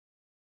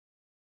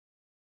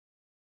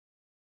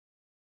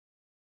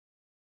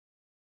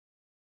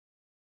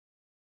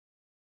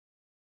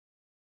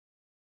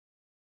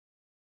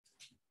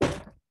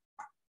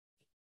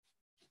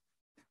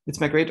It's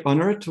my great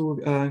honor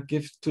to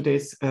give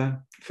today's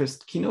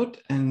first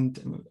keynote,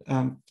 and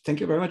thank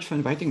you very much for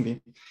inviting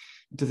me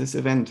to this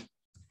event.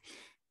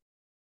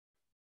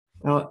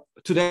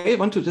 Today I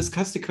want to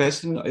discuss the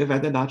question of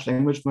whether large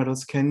language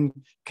models can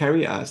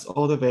carry us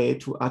all the way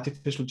to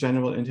artificial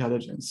general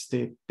intelligence,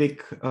 the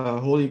big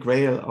holy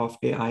grail of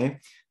AI,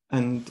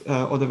 and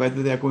or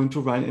whether they're going to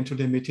run into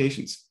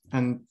limitations.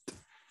 And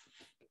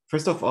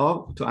first of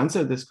all, to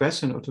answer this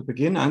question or to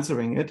begin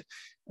answering it,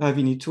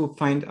 we need to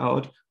find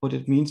out what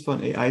it means for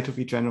an AI to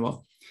be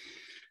general.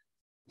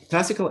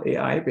 Classical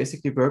AI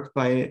basically worked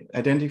by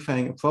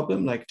identifying a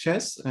problem like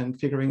chess and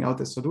figuring out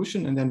the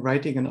solution and then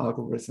writing an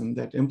algorithm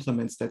that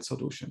implements that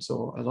solution.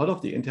 So a lot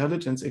of the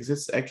intelligence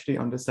exists actually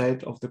on the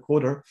side of the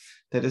coder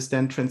that is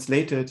then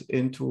translated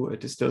into a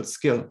distilled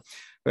skill.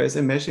 Whereas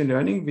in machine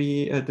learning,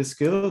 the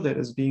skill that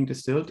is being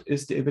distilled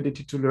is the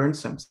ability to learn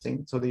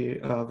something. So the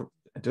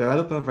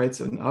developer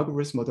writes an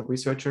algorithm, or the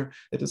researcher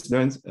that is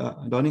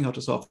learning how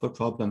to solve the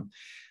problem.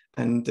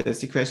 And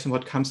there's the question,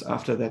 what comes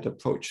after that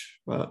approach?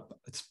 Well,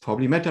 it's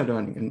probably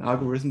meta-learning, an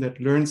algorithm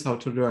that learns how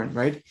to learn,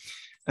 right?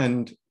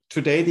 And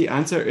today the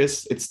answer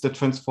is it's the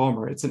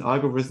transformer. It's an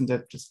algorithm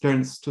that just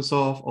learns to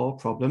solve all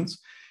problems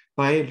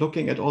by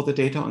looking at all the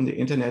data on the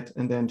internet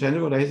and then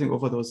generalizing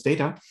over those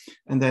data,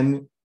 and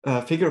then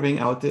figuring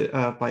out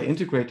by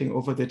integrating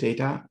over the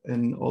data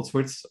in all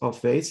sorts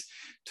of ways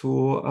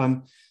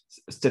to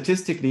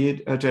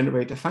statistically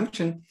generate a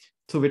function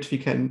to which we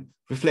can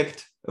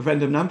reflect a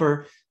random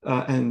number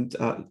and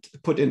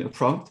put in a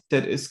prompt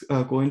that is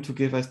going to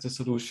give us the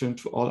solution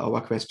to all our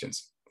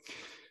questions.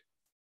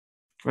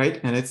 Right?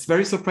 And it's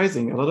very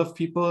surprising. A lot of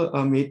people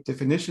made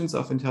definitions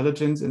of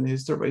intelligence in the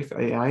history of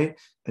AI,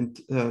 and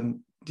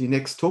the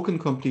next token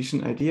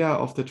completion idea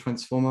of the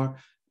transformer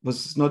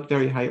was not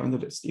very high on the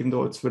list, even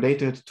though it's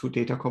related to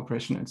data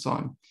compression and so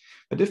on.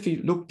 But if we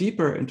look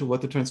deeper into what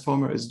the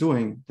transformer is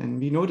doing, then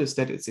we notice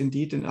that it's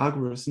indeed an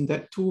algorithm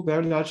that to a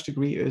very large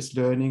degree is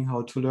learning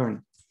how to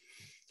learn,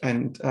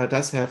 and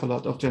does have a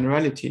lot of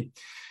generality.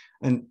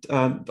 And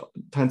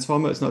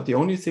transformer is not the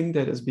only thing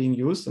that is being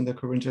used in the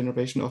current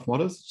generation of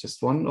models. It's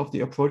just one of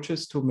the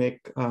approaches to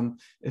make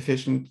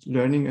efficient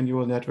learning and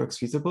neural networks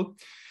feasible.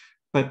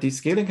 But the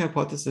scaling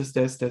hypothesis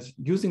says that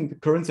using the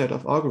current set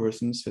of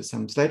algorithms with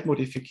some slight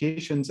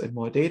modifications and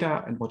more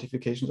data and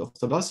modifications of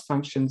the loss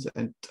functions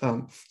and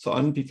so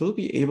on, we will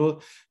be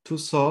able to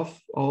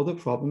solve all the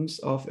problems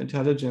of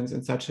intelligence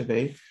in such a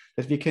way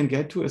that we can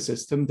get to a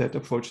system that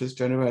approaches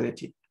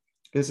generality.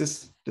 This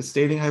is the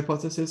scaling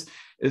hypothesis,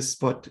 is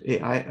what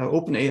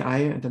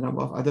OpenAI and a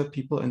number of other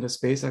people in the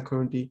space are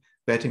currently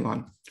betting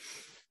on.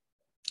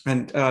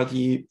 And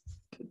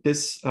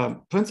this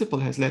principle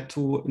has led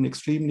to an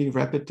extremely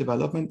rapid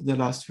development in the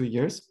last few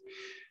years.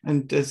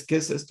 And this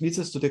leads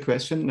us to the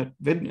question that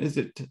when is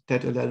it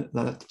that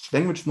a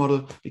language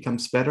model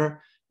becomes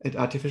better at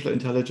artificial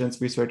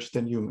intelligence research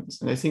than humans?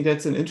 And I think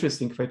that's an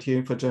interesting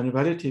criterion for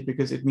generality,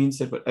 because it means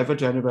that whatever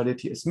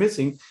generality is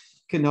missing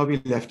can now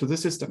be left to the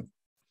system.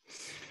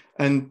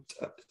 And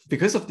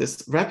because of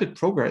this rapid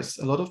progress,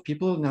 a lot of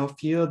people now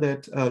feel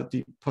that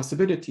the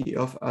possibility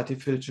of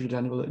artificial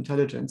general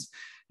intelligence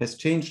has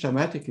changed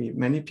dramatically.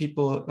 Many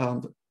people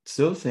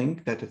still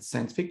think that it's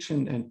science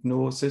fiction and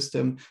no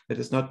system that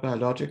is not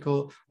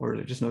biological or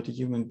that is not a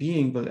human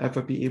being will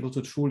ever be able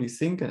to truly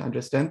think and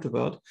understand the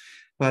world.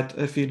 But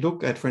if we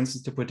look at, for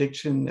instance, the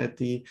prediction at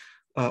the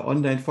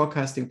online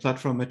forecasting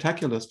platform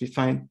Metaculus, we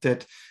find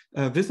that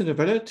within a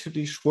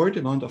relatively short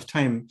amount of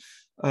time,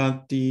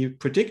 the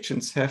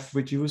predictions have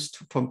reduced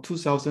from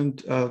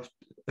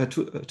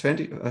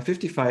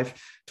 2055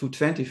 to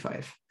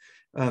 25.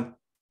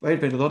 Right,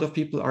 when a lot of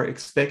people are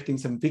expecting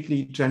some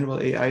bigly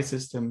general AI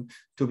system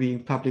to be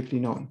publicly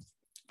known.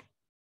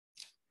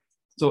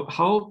 So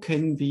how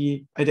can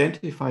we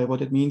identify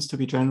what it means to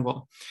be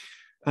general?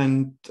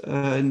 And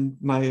in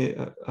my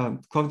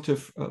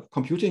cognitive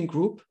computing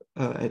group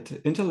at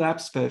Intel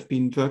Labs, where I've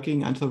been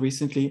working until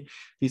recently,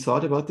 we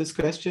thought about this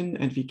question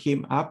and we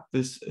came up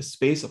with a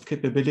space of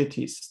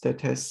capabilities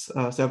that has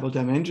several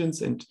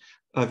dimensions, and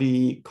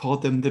we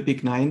called them the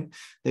Big Nine.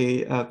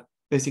 They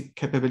basic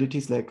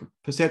capabilities like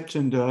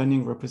perception,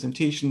 learning,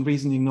 representation,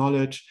 reasoning,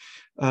 knowledge,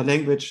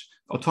 language,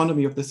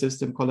 autonomy of the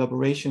system,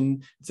 collaboration,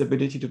 its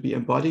ability to be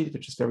embodied,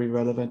 which is very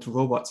relevant to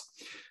robots.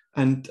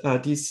 And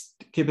these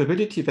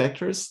capability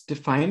vectors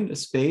define a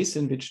space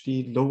in which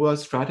the lower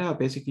strata are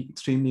basically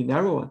extremely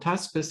narrow and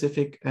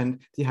task-specific,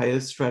 and the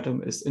highest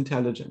stratum is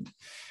intelligent.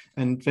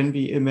 And when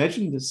we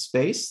imagine this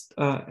space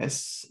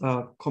as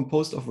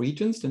composed of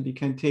regions, then we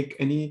can take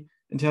any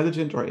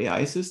intelligent or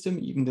AI system,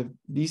 even the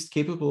least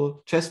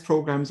capable chess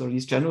programs or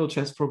least general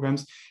chess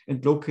programs,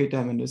 and locate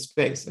them in this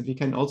space. And we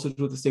can also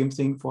do the same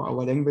thing for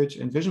our language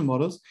and vision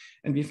models.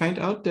 And we find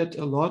out that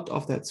a lot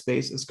of that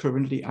space is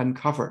currently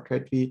uncovered,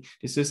 right? The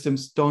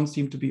systems don't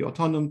seem to be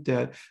autonomous.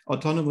 They're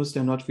autonomous.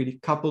 They're not really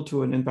coupled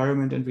to an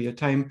environment in real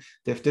time.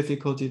 They have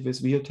difficulty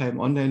with real-time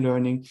online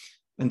learning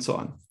and so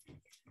on.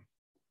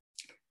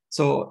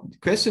 So the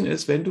question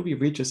is, when do we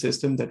reach a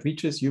system that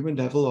reaches human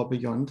level or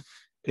beyond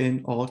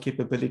in all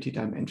capability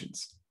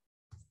dimensions?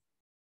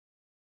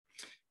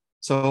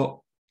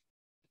 So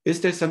is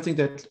there something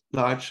that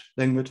large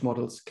language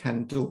models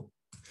can do?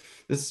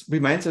 This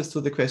reminds us to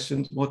the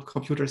question what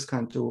computers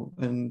can't do.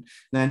 In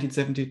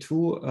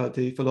 1972,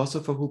 the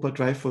philosopher Hubert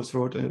Dreyfus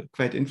wrote a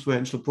quite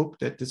influential book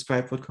that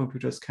described what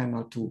computers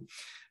cannot do.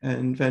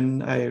 And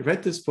when I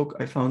read this book,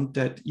 I found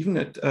that even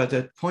at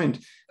that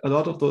point, a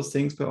lot of those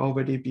things were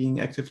already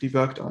being actively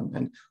worked on.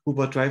 And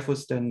Hubert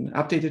Dreyfus then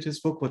updated his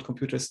book, What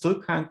Computers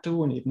Still Can't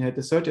Do, and even had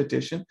the third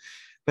edition.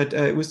 But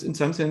it was in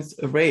some sense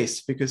a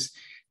race, because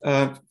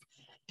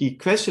the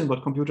question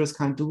what computers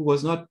can't do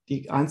was not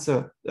the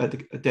answer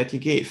that he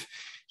gave.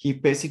 He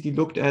basically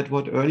looked at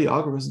what early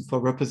algorithms for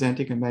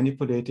representing and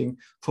manipulating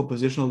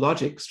propositional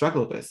logic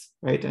struggle with,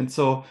 right? And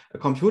so a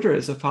computer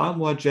is a far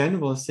more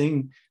general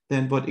thing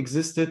than what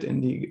existed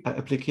in the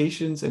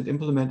applications and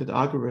implemented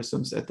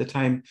algorithms at the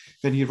time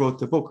when he wrote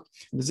the book.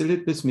 And it's a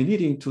little bit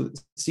misleading to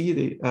see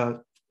the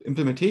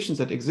implementations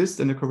that exist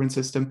in the current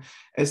system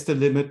as the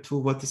limit to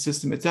what the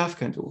system itself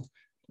can do.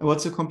 And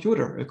what's a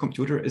computer? A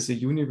computer is a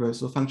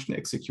universal function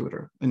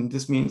executor. And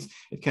this means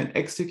it can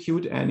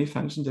execute any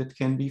function that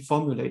can be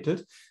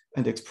formulated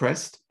and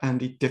expressed. And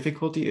the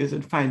difficulty is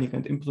in finding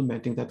and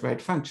implementing that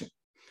right function.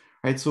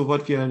 Right? So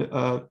what we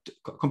are,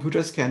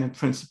 computers can in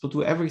principle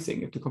do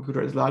everything. If the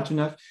computer is large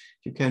enough,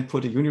 you can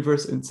put a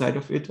universe inside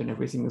of it and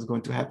everything is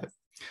going to happen.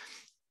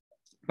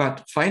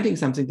 But finding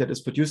something that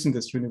is producing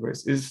this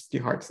universe is the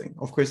hard thing.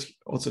 Of course,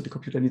 also the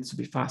computer needs to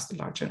be fast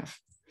and large enough.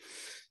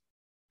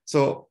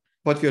 So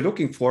what we are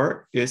looking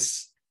for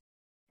is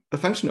a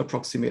function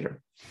approximator.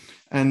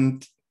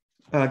 And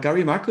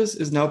Gary Marcus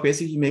is now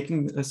basically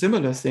making a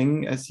similar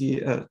thing as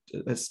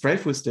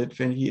Dreyfus did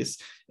when he is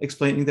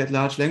explaining that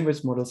large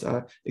language models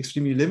are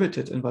extremely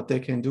limited in what they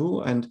can do.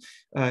 And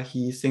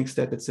he thinks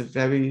that it's a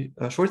very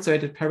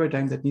short-sighted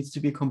paradigm that needs to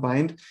be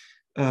combined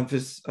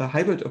with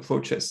hybrid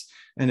approaches.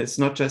 And it's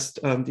not just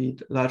the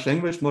large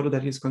language model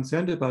that he's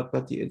concerned about,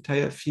 but the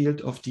entire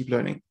field of deep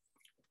learning.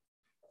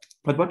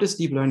 But what is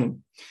deep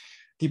learning?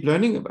 Deep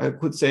learning, I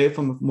could say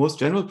from a most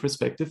general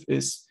perspective,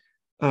 is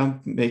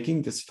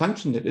making this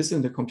function that is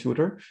in the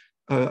computer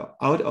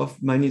out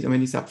of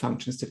many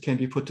sub-functions that can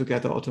be put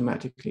together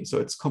automatically. So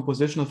it's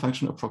compositional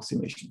function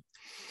approximation.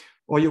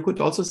 Or you could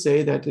also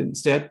say that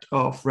instead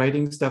of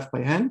writing stuff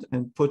by hand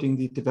and putting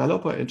the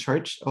developer in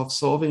charge of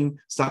solving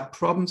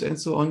sub-problems and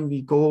so on,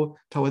 we go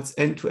towards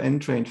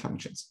end-to-end trained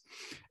functions.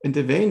 And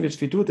the way in which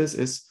we do this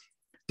is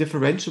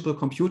differentiable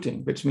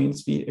computing, which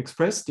means we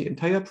express the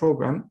entire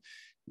program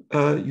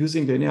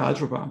using linear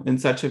algebra in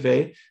such a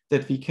way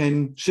that we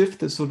can shift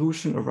the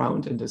solution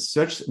around in the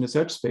search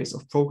space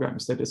of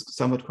programs that is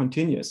somewhat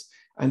continuous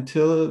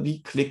until we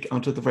click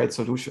onto the right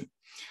solution.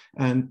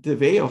 And the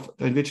way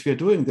in which we are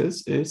doing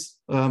this is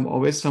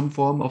always some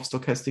form of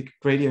stochastic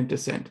gradient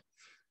descent,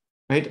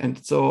 right?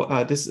 And so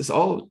this is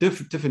all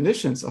different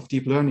definitions of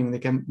deep learning. They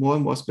get more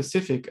and more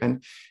specific.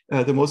 And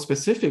the most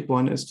specific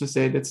one is to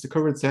say that's the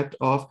current set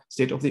of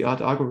state-of-the-art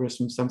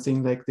algorithms,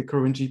 something like the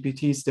current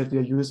GPTs that we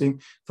are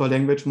using for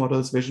language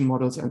models, vision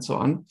models, and so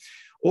on.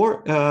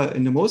 Or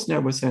in the most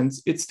narrow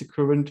sense, it's the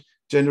current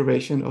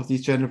generation of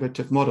these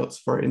generative models,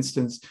 for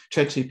instance,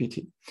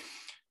 ChatGPT.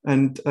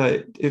 And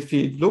if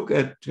we look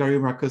at Gary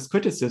Marcus'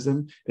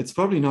 criticism, it's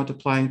probably not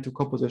applying to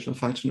compositional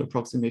function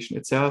approximation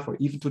itself or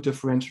even to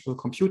differentiable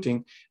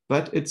computing,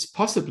 but it's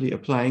possibly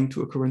applying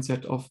to a current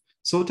set of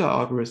SOTA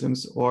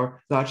algorithms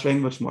or large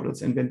language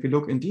models. And when we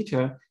look in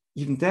detail,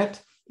 even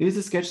that is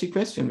a sketchy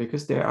question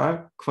because they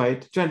are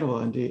quite general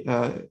and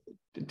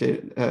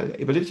the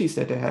abilities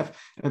that they have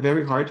are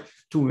very hard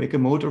to make a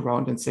mode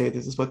around and say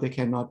this is what they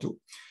cannot do.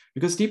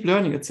 Because deep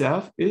learning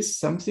itself is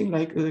something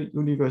like a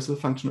universal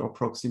function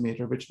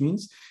approximator, which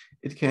means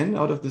it can,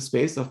 out of the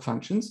space of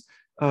functions,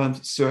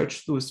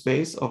 search through a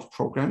space of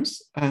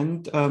programs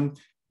and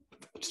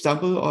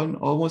stumble on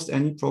almost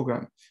any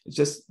program. It's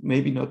just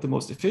maybe not the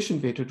most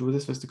efficient way to do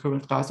this with the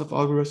current class of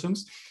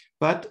algorithms,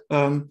 but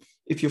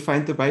if you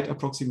find the right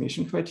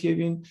approximation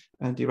criterion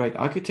and the right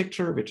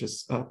architecture, which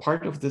is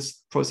part of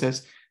this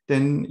process,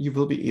 then you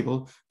will be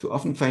able to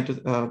often find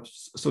a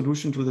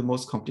solution to the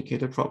most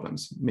complicated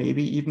problems,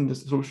 maybe even the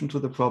solution to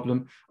the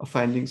problem of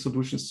finding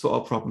solutions to our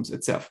problems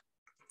itself.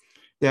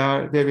 There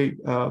are very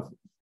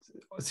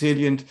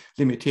salient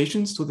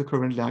limitations to the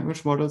current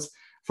language models.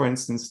 For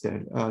instance,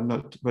 they're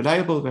not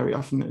reliable very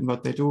often in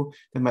what they do.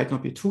 They might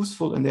not be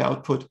truthful in their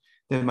output.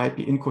 They might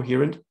be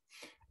incoherent,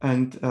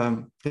 and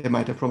they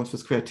might have problems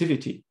with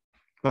creativity.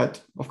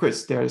 But of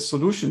course, there are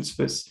solutions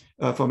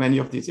for many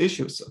of these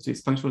issues, of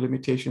these functional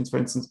limitations. For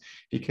instance,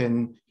 we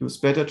can use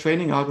better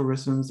training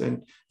algorithms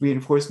and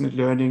reinforcement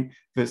learning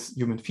with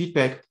human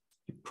feedback.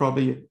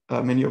 Probably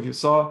many of you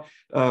saw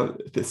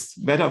this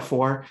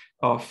metaphor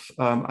of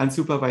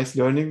unsupervised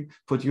learning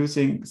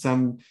producing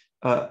some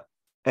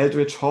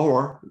eldritch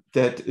horror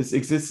that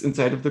exists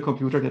inside of the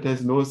computer that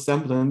has no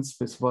semblance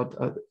with what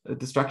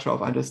the structure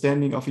of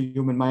understanding of a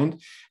human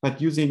mind. But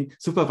using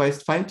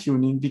supervised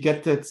fine-tuning, we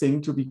get that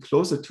thing to be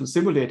closer to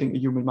simulating a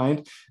human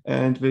mind.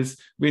 And with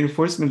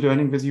reinforcement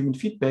learning with human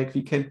feedback,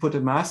 we can put a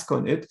mask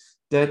on it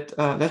that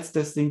lets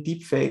this thing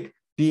deepfake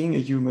being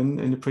a human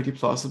in a pretty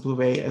plausible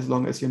way, as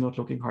long as you're not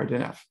looking hard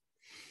enough.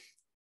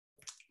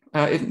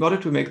 In order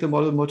to make the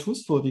model more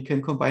truthful, we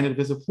can combine it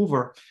with a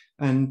prover.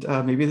 And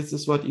maybe this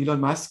is what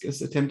Elon Musk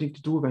is attempting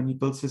to do when he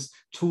builds his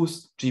truth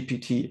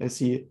GPT, as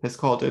he has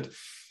called it.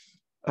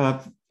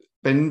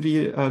 When we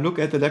look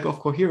at the lack of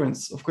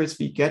coherence, of course,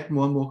 we get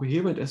more and more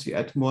coherent as we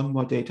add more and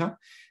more data,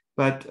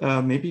 but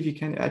maybe we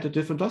can add a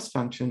different loss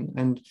function.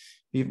 And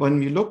when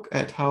we look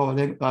at how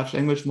large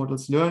language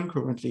models learn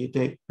currently,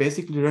 they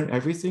basically learn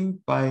everything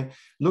by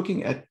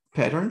looking at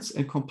patterns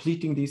and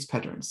completing these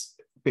patterns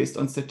based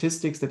on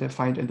statistics that they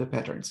find in the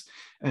patterns.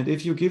 And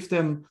if you give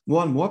them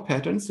more and more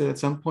patterns, then at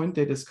some point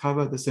they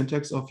discover the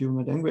syntax of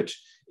human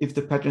language, if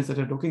the patterns that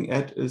they're looking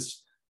at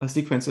is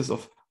sequences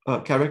of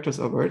characters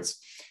or words.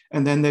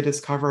 And then they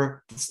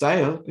discover the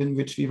style in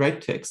which we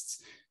write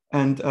texts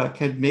and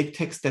can make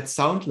text that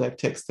sound like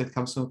text that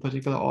comes from a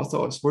particular author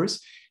or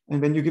source.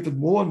 And when you give it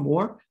more and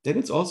more, then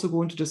it's also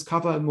going to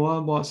discover more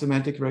and more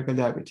semantic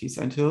regularities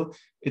until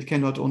it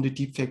can not only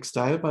deepfake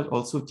style, but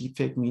also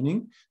deepfake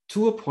meaning,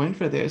 to a point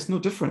where there is no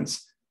difference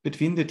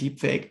between the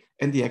deepfake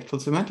and the actual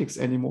semantics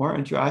anymore.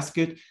 And you ask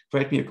it,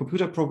 write me a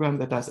computer program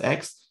that does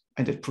X,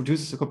 and it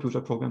produces a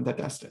computer program that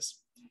does this.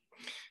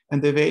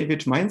 And the way in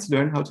which minds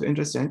learn how to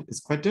understand is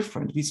quite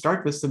different. We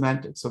start with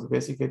semantics. So we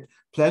basically get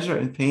pleasure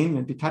and pain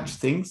when we touch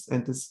things,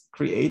 and this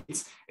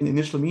creates an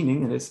initial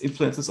meaning, and this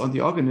influences on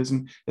the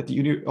organism, that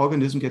the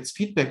organism gets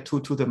feedback to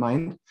the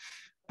mind.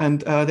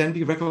 And then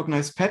we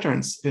recognize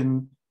patterns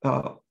in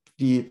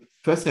the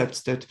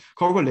percepts that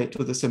correlate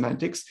to the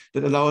semantics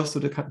that allow us to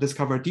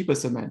discover deeper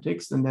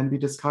semantics. And then we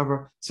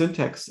discover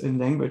syntax in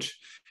language.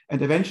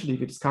 And eventually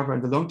we discover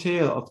in the long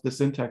tail of the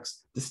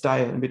syntax, the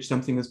style in which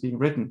something is being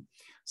written.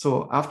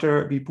 So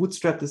after we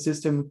bootstrap the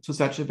system to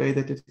such a way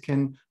that it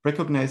can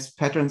recognize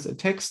patterns in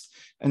text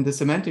and the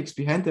semantics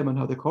behind them and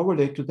how they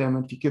correlate to them,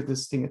 and we give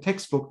this thing a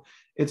textbook,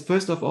 it's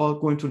first of all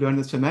going to learn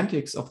the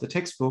semantics of the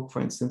textbook,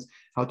 for instance,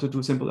 how to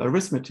do simple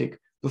arithmetic,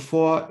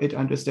 before it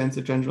understands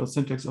the general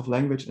syntax of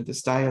language and the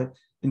style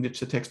in which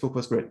the textbook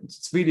was written. So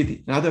it's really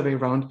the other way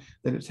around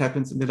that it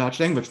happens in the large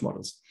language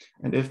models.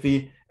 And if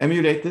we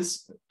emulate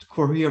this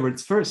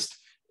coherence first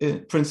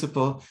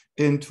principle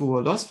into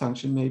a loss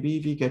function,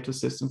 maybe we get to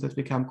systems that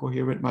become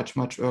coherent much,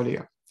 much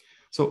earlier.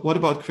 So what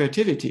about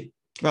creativity?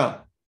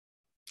 Well,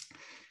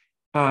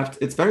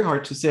 it's very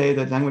hard to say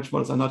that language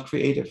models are not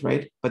creative,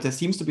 right? But there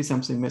seems to be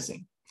something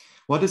missing.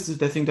 What is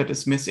the thing that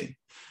is missing?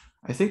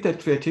 I think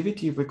that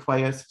creativity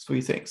requires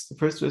three things. The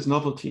first is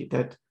novelty,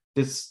 that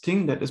this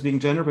thing that is being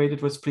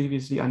generated was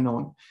previously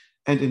unknown.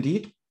 And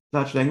indeed,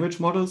 large language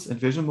models and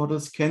vision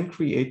models can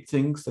create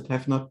things that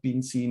have not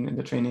been seen in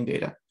the training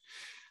data.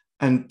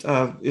 And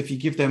if you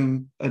give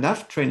them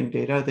enough training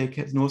data, they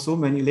can know so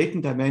many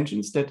latent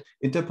dimensions that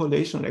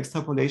interpolation and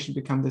extrapolation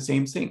become the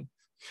same thing.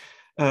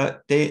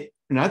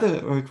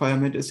 Another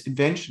requirement is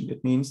invention.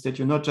 It means that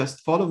you're not just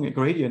following a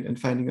gradient and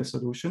finding a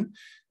solution,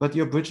 but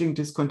you're bridging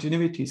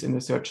discontinuities in the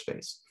search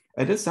space.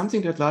 And it's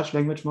something that large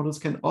language models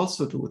can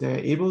also do. They're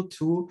able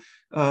to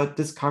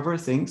discover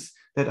things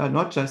that are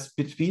not just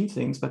between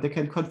things, but they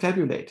can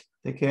confabulate.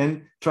 They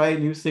can try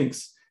new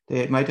things.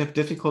 They might have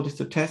difficulties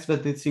to test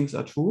whether these things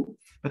are true,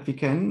 but we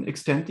can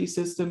extend these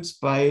systems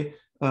by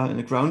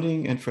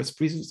grounding and first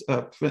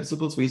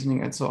principles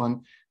reasoning and so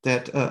on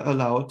that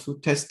allow to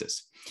test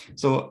this.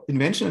 So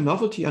invention and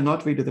novelty are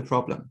not really the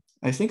problem.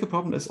 I think a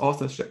problem is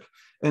authorship,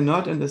 and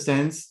not in the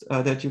sense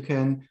that you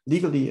can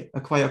legally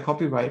acquire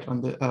copyright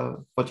on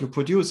what you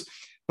produce,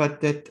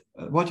 but that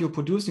what you're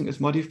producing is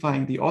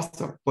modifying the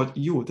author,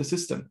 the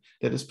system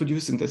that is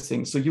producing this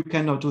thing. So you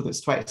cannot do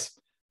this twice,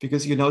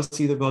 because you now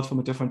see the world from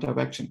a different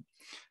direction.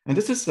 And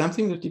this is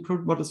something that the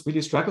current models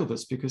really struggle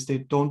with, because they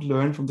don't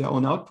learn from their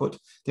own output.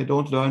 They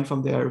don't learn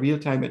from their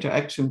real-time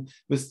interaction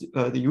with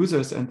the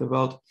users and the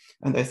world.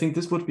 And I think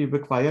this would be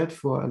required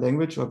for a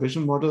language or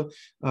vision model,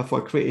 for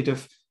a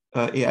creative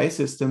AI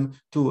system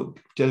to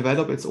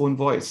develop its own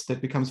voice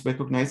that becomes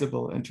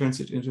recognizable and turns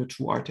it into a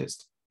true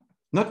artist.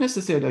 Not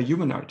necessarily a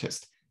human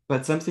artist,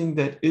 but something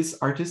that is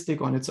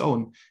artistic on its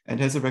own and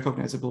has a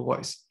recognizable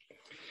voice.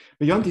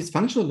 Beyond these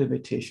functional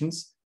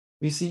limitations,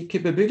 we see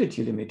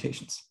capability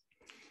limitations.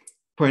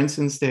 For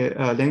instance, the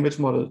language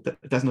model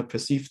does not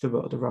perceive the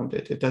world around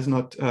it. It does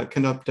not,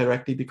 cannot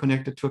directly be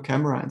connected to a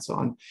camera and so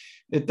on.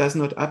 It does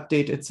not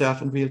update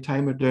itself in real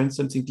time. It learns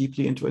something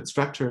deeply into its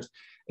structures.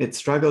 It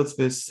struggles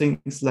with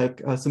things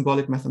like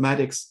symbolic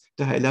mathematics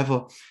at a high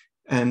level,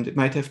 and it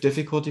might have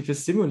difficulty with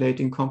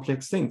simulating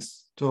complex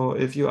things. So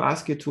if you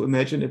ask it to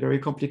imagine a very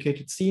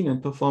complicated scene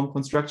and perform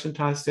construction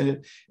tasks,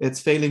 then it's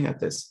failing at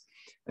this.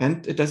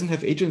 And it doesn't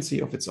have agency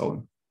of its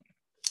own.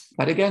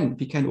 But again,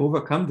 we can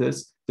overcome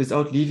this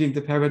without leaving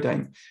the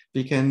paradigm.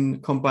 We can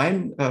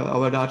combine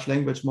our large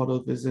language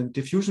model with a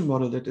diffusion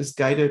model that is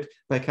guided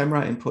by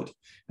camera input,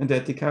 and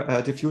that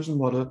the diffusion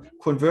model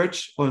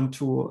converge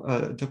onto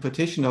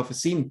interpretation of a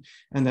scene,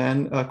 and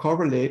then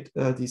correlate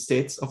the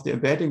states of the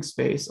embedding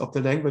space of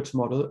the language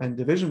model and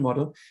the vision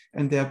model,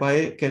 and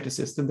thereby get a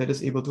system that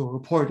is able to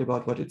report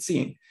about what it's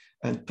seeing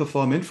and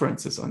perform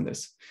inferences on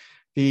this.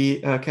 We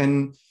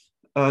can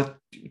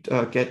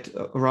get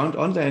around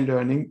online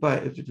learning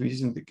by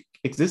using the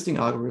existing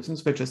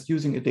algorithms. We're just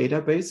using a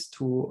database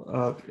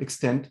to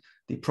extend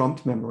the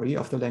prompt memory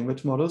of the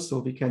language model. So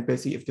we can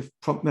basically, if the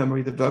prompt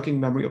memory, the working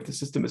memory of the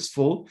system is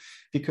full,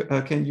 we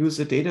can use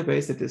a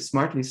database that is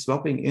smartly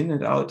swapping in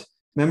and out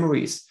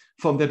memories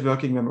from that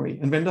working memory.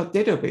 And when that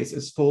database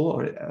is full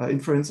or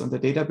inference on the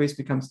database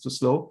becomes too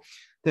slow,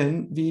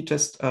 then we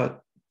just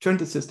turn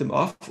the system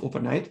off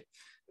overnight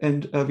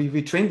and we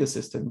retrain the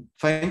system,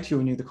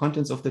 fine-tuning the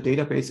contents of the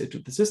database into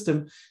the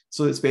system.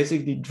 So it's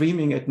basically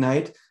dreaming at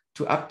night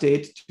to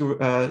update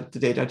the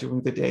data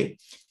during the day.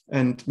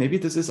 And maybe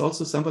this is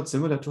also somewhat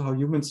similar to how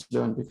humans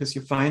learn, because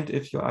you find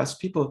if you ask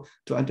people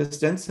to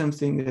understand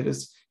something that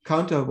is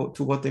counter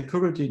to what they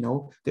currently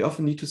know, they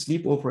often need to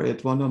sleep over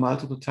it one or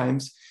multiple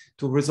times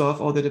to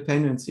resolve all the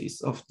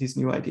dependencies of these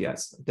new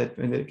ideas that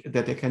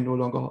they can no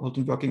longer hold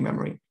in working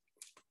memory.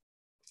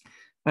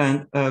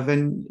 And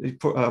when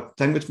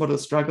language model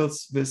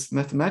struggles with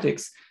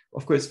mathematics,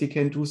 of course, we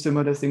can do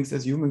similar things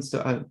as humans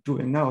are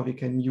doing now. We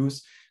can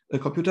use a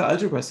computer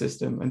algebra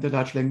system, and the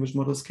large language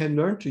models can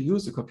learn to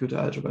use a computer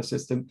algebra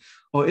system,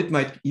 or it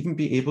might even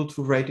be able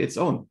to write its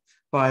own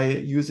by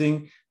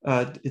using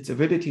its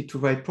ability to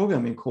write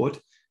programming code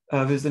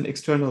with an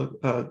external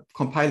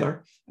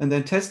compiler, and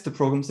then test the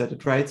programs that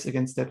it writes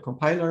against that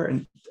compiler,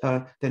 and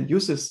then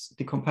uses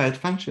the compiled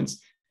functions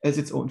as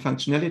its own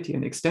functionality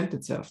and extend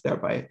itself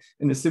thereby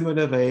in a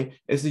similar way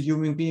as a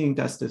human being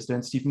does this.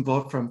 Then Stephen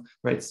Wolfram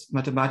writes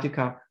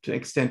Mathematica to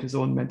extend his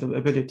own mental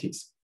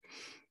abilities.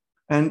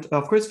 And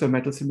of course, for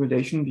mental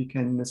simulation, we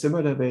can in a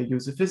similar way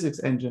use a physics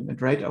engine and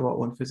write our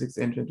own physics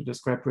engine to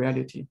describe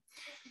reality.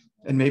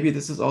 And maybe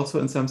this is also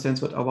in some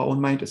sense what our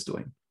own mind is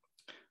doing.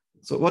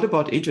 So what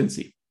about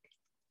agency?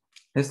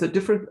 There's the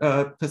different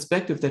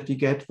perspective that we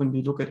get when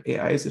we look at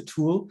AI as a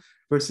tool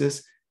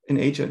versus an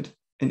agent.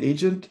 An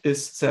agent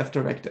is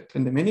self-directed,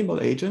 and the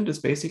minimal agent is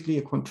basically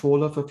a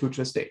controller for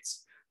future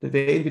states. The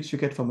way in which you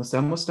get from a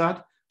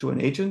thermostat to an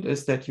agent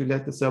is that you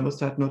let the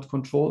thermostat not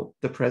control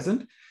the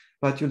present,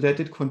 but you let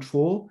it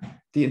control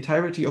the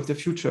entirety of the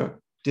future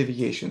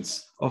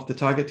deviations of the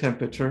target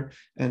temperature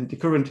and the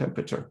current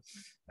temperature.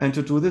 And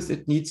to do this,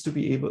 it needs to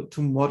be able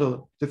to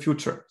model the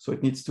future. So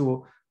it needs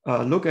to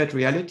look at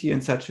reality in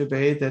such a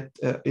way that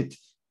it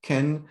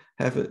can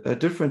have a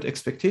different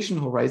expectation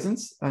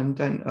horizons and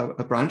then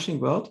a branching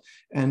world,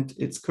 and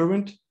its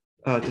current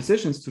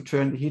decisions to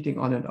turn the heating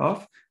on and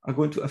off are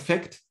going to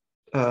affect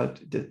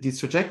these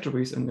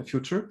trajectories in the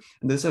future.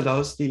 And this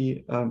allows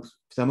the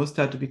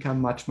thermostat to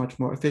become much, much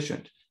more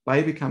efficient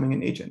by becoming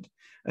an agent.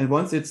 And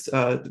once it's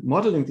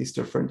modeling these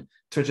different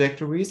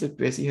trajectories, it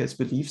basically has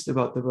beliefs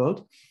about the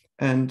world.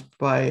 And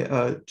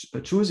by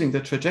choosing the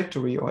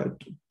trajectory or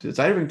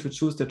desiring to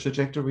choose the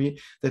trajectory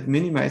that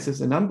minimizes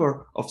the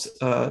number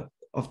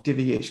of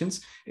deviations,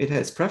 it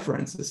has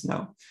preferences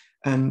now.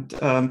 And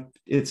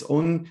its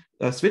own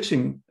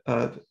switching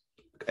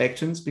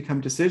actions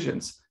become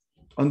decisions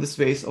on the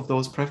space of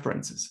those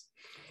preferences.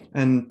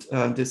 And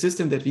the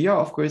system that we are,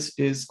 of course,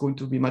 is going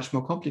to be much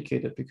more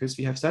complicated because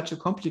we have such a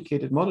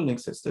complicated modeling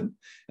system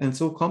and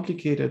so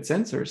complicated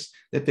sensors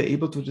that we're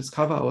able to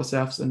discover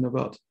ourselves in the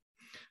world.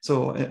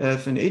 So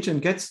if an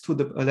agent gets to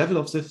a level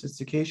of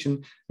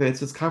sophistication where it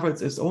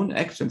discovers its own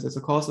actions as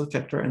a causal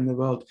factor in the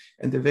world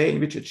and the way in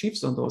which it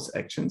achieves on those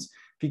actions,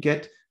 we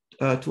get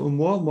to a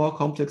more and more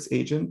complex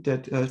agent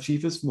that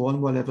achieves more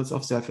and more levels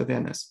of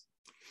self-awareness.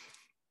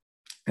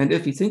 And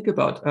if we think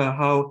about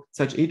how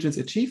such agents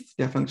achieve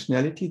their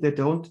functionality, they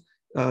don't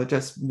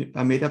just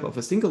are made up of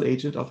a single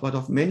agent, but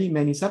of many,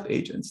 many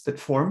sub-agents that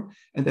form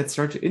and that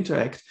start to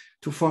interact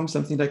to form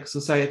something like a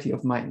society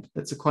of mind.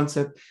 That's a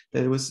concept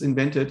that was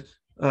invented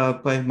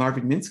by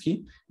Marvin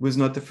Minsky, who was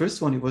not the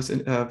first one. He was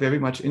very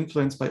much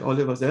influenced by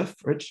Oliver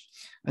Selfridge.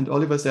 And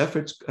Oliver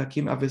Selfridge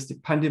came up with the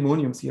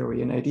pandemonium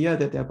theory, an idea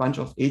that there are a bunch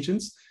of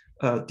agents,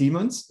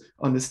 demons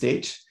on the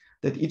stage,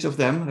 that each of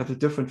them have a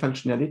different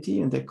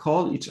functionality and they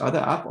call each other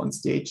up on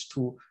stage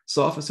to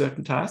solve a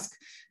certain task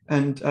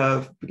and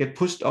get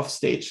pushed off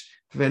stage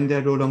when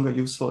they're no longer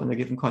useful in a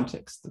given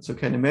context. So you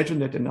can imagine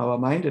that in our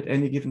mind at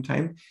any given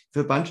time, we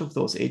have a bunch of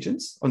those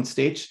agents on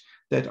stage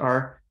that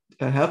are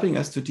helping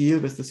us to deal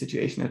with the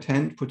situation at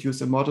hand, produce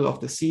a model of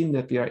the scene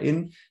that we are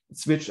in,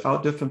 switch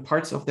out different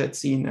parts of that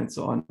scene and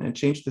so on, and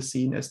change the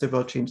scene as the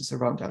world changes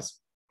around us.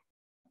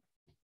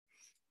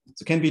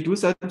 So can we do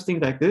something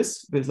like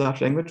this with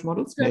large language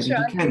models? Maybe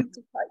we can. I hate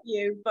to cut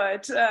you,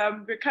 but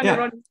we're kind of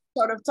running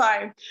out of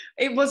time.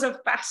 It was a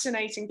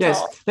fascinating talk.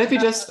 Yes, let me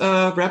just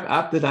wrap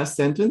up the last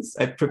sentence.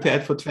 I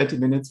prepared for 20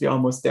 minutes. We're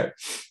almost there.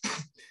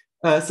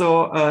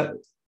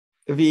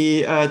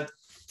 We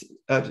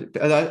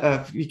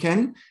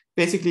can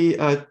basically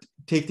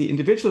take the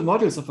individual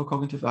modules of a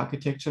cognitive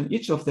architecture, and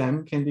each of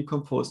them can be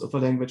composed of a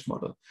language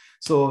model.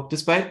 So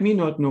despite me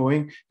not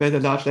knowing whether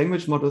large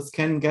language models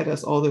can get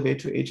us all the way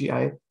to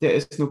AGI, there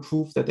is no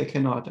proof that they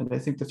cannot. And I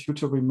think the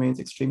future remains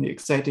extremely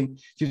exciting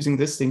using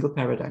this single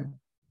paradigm.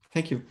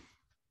 Thank you.